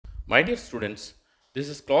My dear students, this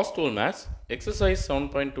is class 12 maths, exercise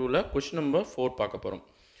 7.2 la question number 4 பார்க்க போறோம்.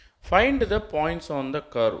 Find the points on the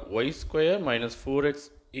curve y square minus 4x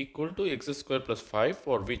equal to x square plus 5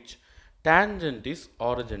 for which tangent is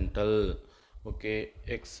horizontal. Okay,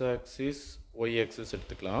 x axis, y axis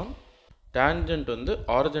எடுத்துக்கலாம். Tangent வந்து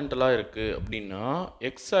horizontal இருக்கு அப்படின்னா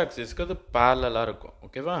x axisக்கு அது parallel இருக்கும்.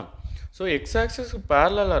 ஓகேவா? So x axisக்கு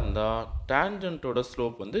parallel இருந்தா tangent ஓட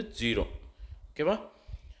slope வந்து 0. ஓகேவா?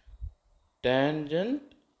 Tangent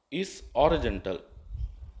is horizontal.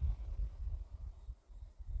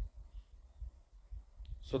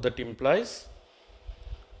 So that implies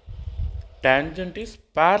tangent is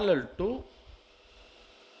parallel to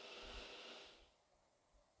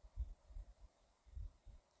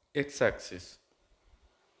x-axis.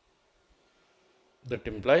 That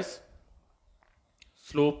implies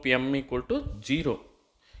slope m equal to 0.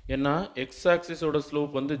 ஏன்னா x-axis ஓட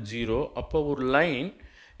slope வந்து 0. அப்போ ஒரு line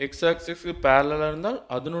x-axis parallel இருந்தால்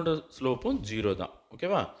அதனோட ஸ்லோப்பும் 0 தான்.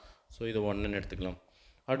 ஓகேவா? ஸோ இது 1ன்னு எடுத்துக்கலாம்.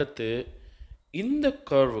 அடுத்து இந்த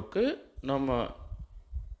கர்வுக்கு நம்ம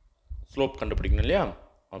ஸ்லோப் கண்டுபிடிக்கணும் இல்லையா?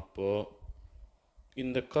 அப்போது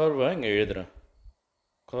இந்த கர்வை இங்கே எழுதுகிறேன்.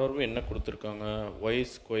 கர்வு என்ன கொடுத்துருக்காங்க? y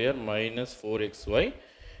square minus 4xy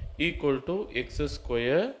equal to X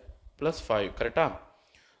square plus 5. கரெக்டா?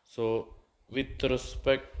 So with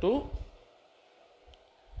respect to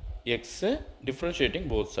x differentiating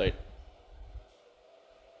both sides.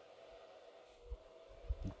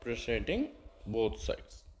 Differentiating both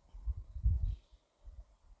sides.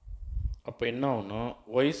 அப்போ என்ன ஆகும்னா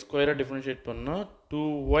y ஸ்கொயரை டிஃப்ரென்ஷியேட் பண்ணால்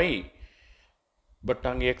 2y, பட்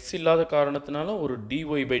அங்கே x இல்லாத காரணத்தினால ஒரு dy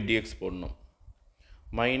by dx போடணும்.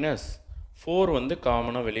 மைனஸ் 4 வந்து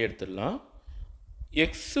காமனாக வெளியே எடுத்துடலாம்.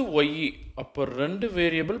 எக்ஸு ஒய், அப்போ ரெண்டு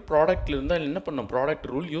வேரியபிள் ப்ராடக்டில் இருந்தால் என்ன பண்ணோம்? ப்ராடக்ட்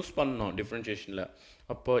ரூல் யூஸ் பண்ணோம் டிஃப்ரென்ஷியேஷனில்.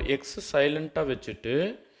 அப்போ எக்ஸு சைலண்ட்டாக வச்சுட்டு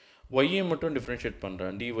ஒய்யை மட்டும் டிஃப்ரென்ஷியேட்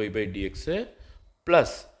பண்ணுறேன், டிஒய் பை டிஎக்ஸு.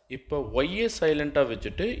 ப்ளஸ் இப்போ ஒய்யை சைலண்ட்டாக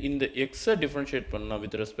வச்சுட்டு இந்த எக்ஸை டிஃப்ரென்ஷியேட் பண்ணால்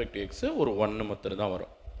வித் ரெஸ்பெக்ட் எக்ஸு ஒரு 1 மாத்திரம் தான்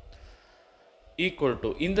வரும். ஈக்குவல்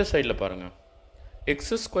டு இந்த சைடில் பாருங்கள்,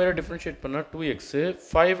 எக்ஸு ஸ்கொயரை டிஃப்ரென்ஷியேட் பண்ணால் 2x,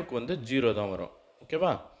 5க்கு வந்து 0 தான் வரும்.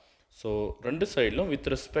 ஓகேவா? ஸோ ரெண்டு சைடிலும் வித்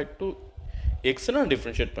ரெஸ்பெக்ட் டு x நான்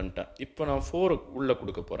டிஃப்ரென்ஷியேட் பண்ணிட்டேன். இப்போ நான் 4 உள்ளே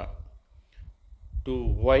கொடுக்க போகிறேன்.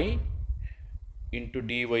 2y into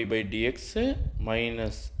dy by dx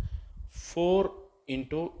minus 4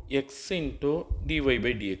 into x into dy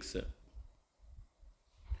by dx.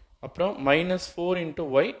 அப்புறம் minus 4 into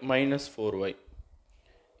y minus 4y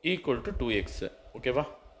equal to 2x. ஓகேவா?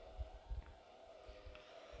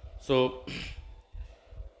 ஸோ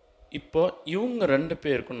இப்போ இவங்க ரெண்டு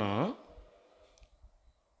பேருக்குன்னா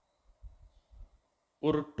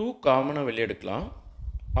ஒரு 2 காமனாக வெளியே எடுக்கலாம்.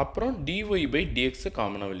 அப்புறம் dy by dx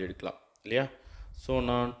காமனாக வெளியே எடுக்கலாம் இல்லையா? ஸோ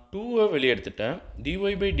நான் 2வை வெளியே எடுத்துட்டேன், dy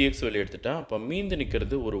by dx வெளியே எடுத்துட்டேன். அப்போ மீந்து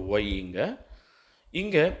நிற்கிறது ஒரு y.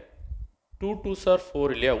 இங்கே 2 2s are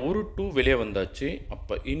 4 இல்லையா? ஒரு 2 வெளியே வந்தாச்சு.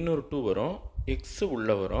 அப்போ இன்னொரு 2 வரும், x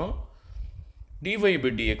உள்ளே வரும், dy by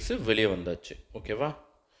dx வெளியே வந்தாச்சு. ஓகேவா?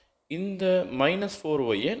 இந்த மைனஸ்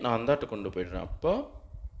 4yயை நான் அந்தாட்ட கொண்டு போய்டுறேன். அப்போ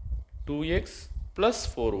 2x ப்ளஸ்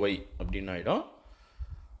 4y அப்படின்னு ஆகிடும்.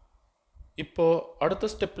 இப்போது அடுத்த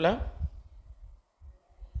ஸ்டெப்பில்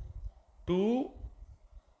 2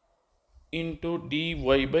 into dy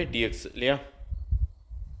by dx இல்லையா?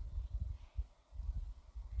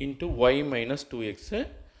 into y minus 2x.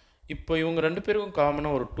 இப்போ இவங்க ரெண்டு பேருக்கும்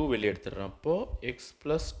காமனாக ஒரு 2 வெளியே எடுத்துடுறேன். அப்போது x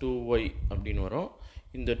plus 2y அப்படின்னு வரும்.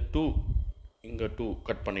 இந்த 2 இங்கே 2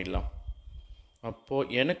 கட் பண்ணிடலாம். அப்போது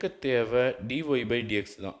எனக்கு தேவை dy by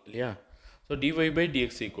dx தான் இல்லையா? So dy by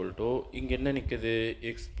dx equal to இங்கே என்ன நிற்குது?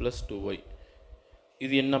 x plus 2y.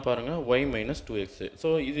 இது என்ன பாருங்கள்? y minus 2x. ஸோ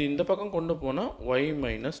இது இந்த பக்கம் கொண்டு போனால் y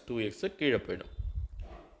minus 2x கீழே போயிடும்.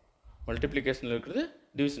 மல்டிப்ளிகேஷனில் இருக்கிறது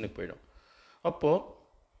டிவிஷனுக்கு போயிடும். அப்போது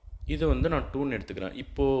இதை வந்து நான் 2ன்னு எடுத்துக்கிறேன்.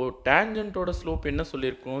 இப்போது டேஞ்சண்ட்டோட ஸ்லோப் என்ன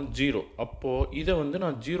சொல்லியிருக்கோம்? 0. அப்போது இதை வந்து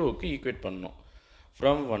நான் 0க்கு ஈக்குவேட் பண்ணணும்.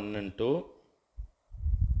 From 1 into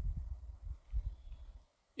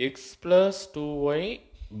x plus 2y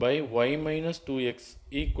by y minus 2x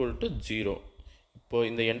equal to 0. இப்போது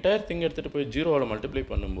இந்த என்டையர் திங் எடுத்துகிட்டு போய் 0வால் மல்டிப்ளை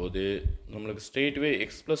பண்ணும்போது நம்மளுக்கு ஸ்ட்ரெயிட்வே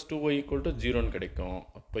x plus 2y equal to 0ன்னு கிடைக்கும்.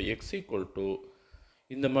 அப்போ x equal to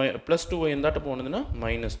இந்த plus 2y எந்தாட்ட போனதுன்னா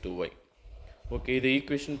minus 2y. Okay, இது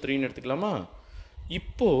ஈக்குவேஷன் 3ன்னு எடுத்துக்கலாமா?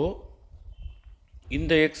 இப்போது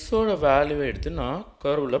இந்த எக்ஸோட வேல்யூவை எடுத்து நான்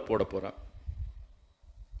கர்வில் போட போகிறேன்.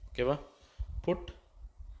 ஓகேவா? Put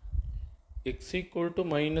x equal to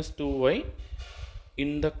minus 2y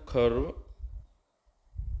in the curve.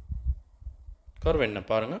 Curve என்ன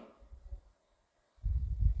பாருங்கள்?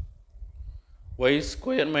 y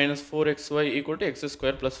square minus 4xy equal to x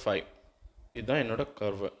square plus 5. இதுதான் என்னோட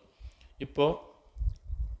கர்வு. இப்போ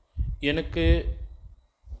எனக்கு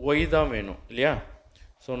y தான் வேணும் இல்லையா?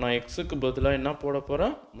 ஸோ நான் எக்ஸுக்கு பதிலாக என்ன போட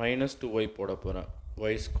போகிறேன்? -2y போட போகிறேன்.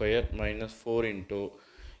 y² - 4 இன்ட்டு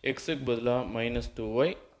எக்ஸுக்கு பதிலாக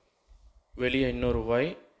 -2y, வெளியே இன்னொரு y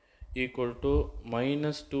ஈக்குவல் டு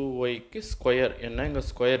 -2yக்கு ஸ்கொயர், என்ன இங்கே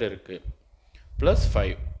ஸ்கொயர் இருக்குது, ப்ளஸ்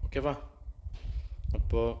 5. ஓகேவா?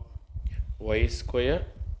 அப்போது y²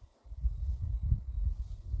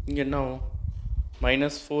 இங்கே என்ன ஆகும்?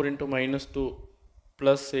 -4 into -2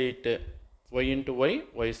 plus 8 y into y,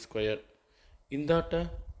 y². இந்தாட்ட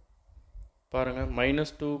பாருங்கள்,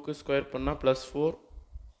 -2க்கு ஸ்கொயர் பண்ணால் ப்ளஸ் 4,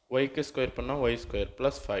 yக்கு ஸ்கொயர் பண்ணால் y²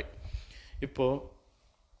 ப்ளஸ் 5. இப்போது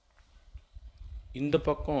இந்த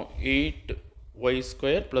பக்கம்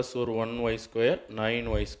 8y² ப்ளஸ் ஒரு 1y²,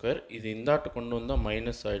 9y². இது இந்தாட்ட கொண்டு வந்தால்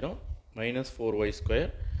மைனஸ் ஆகிடும். -4y²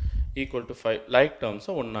 equal to 5. லைக்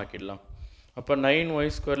டேர்ம்ஸை ஒன்றாக்கிடலாம். அப்போ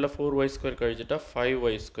 9y² 4y² கழிச்சிட்டா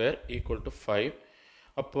 5y² equal to 5.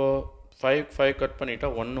 அப்போது 5 கட் பண்ணிட்டா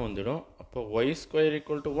 1 வந்துடும். அப்போ y²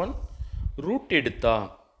 ஈக்குவல் டு 1. ரூட் எடுத்தா,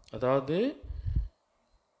 அதாவது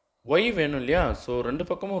y வேணும் இல்லையா? ஸோ ரெண்டு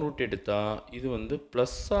பக்கமும் ரூட் எடுத்தா இது வந்து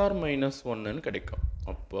ப்ளஸ் ஆர் மைனஸ் 1ன்னு கிடைக்கும்.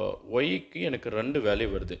 அப்போ yக்கு எனக்கு 2 வேல்யூ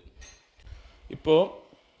வருது. இப்போது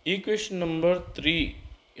ஈக்குவேஷன் நம்பர் 3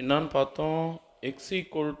 என்னான்னு பார்த்தோம்? x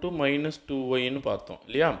ஈக்குவல் டு -2yன்னு பார்த்தோம்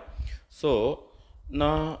இல்லையா? ஸோ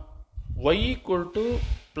நான் y equal to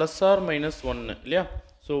plus R minus 1 இல்லையா?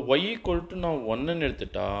 ஸோ y ஈக்குவல் டு நான் 1ன்னு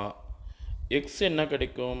எடுத்துட்டா x என்ன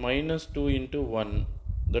கிடைக்கும்? -2 இன்ட்டு 1,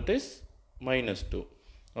 தட் இஸ் -2.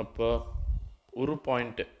 அப்போ ஒரு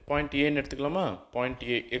பாயிண்ட் ஏன்னு எடுத்துக்கலாமா? பாயிண்ட்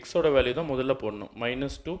ஏ, எக்ஸோட வேல்யூ தான் முதல்ல போடணும்.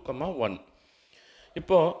 -2, 1.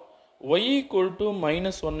 இப்போது y ஈக்குவல் டு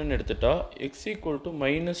 -1ன்னு எடுத்துட்டா x ஈக்குவல் டு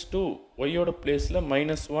 -2, ஒய்யோட பிளேஸில்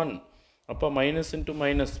 -1. அப்போ மைனஸ் இன்ட்டு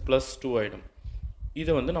மைனஸ் ப்ளஸ் 2 ஆகிடும்.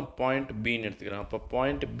 இதை வந்து நான் பாயிண்ட் பின்னு எடுத்துக்கிறேன். அப்போ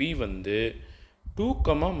பாயிண்ட் பி வந்து 2,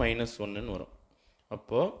 -1ன்னு வரும்.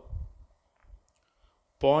 அப்போது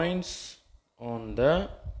points on the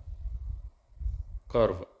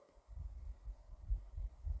curve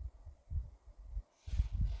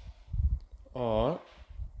are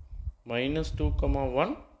 -2,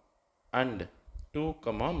 1 and 2,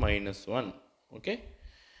 -1. Okay,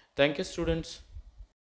 thank you students.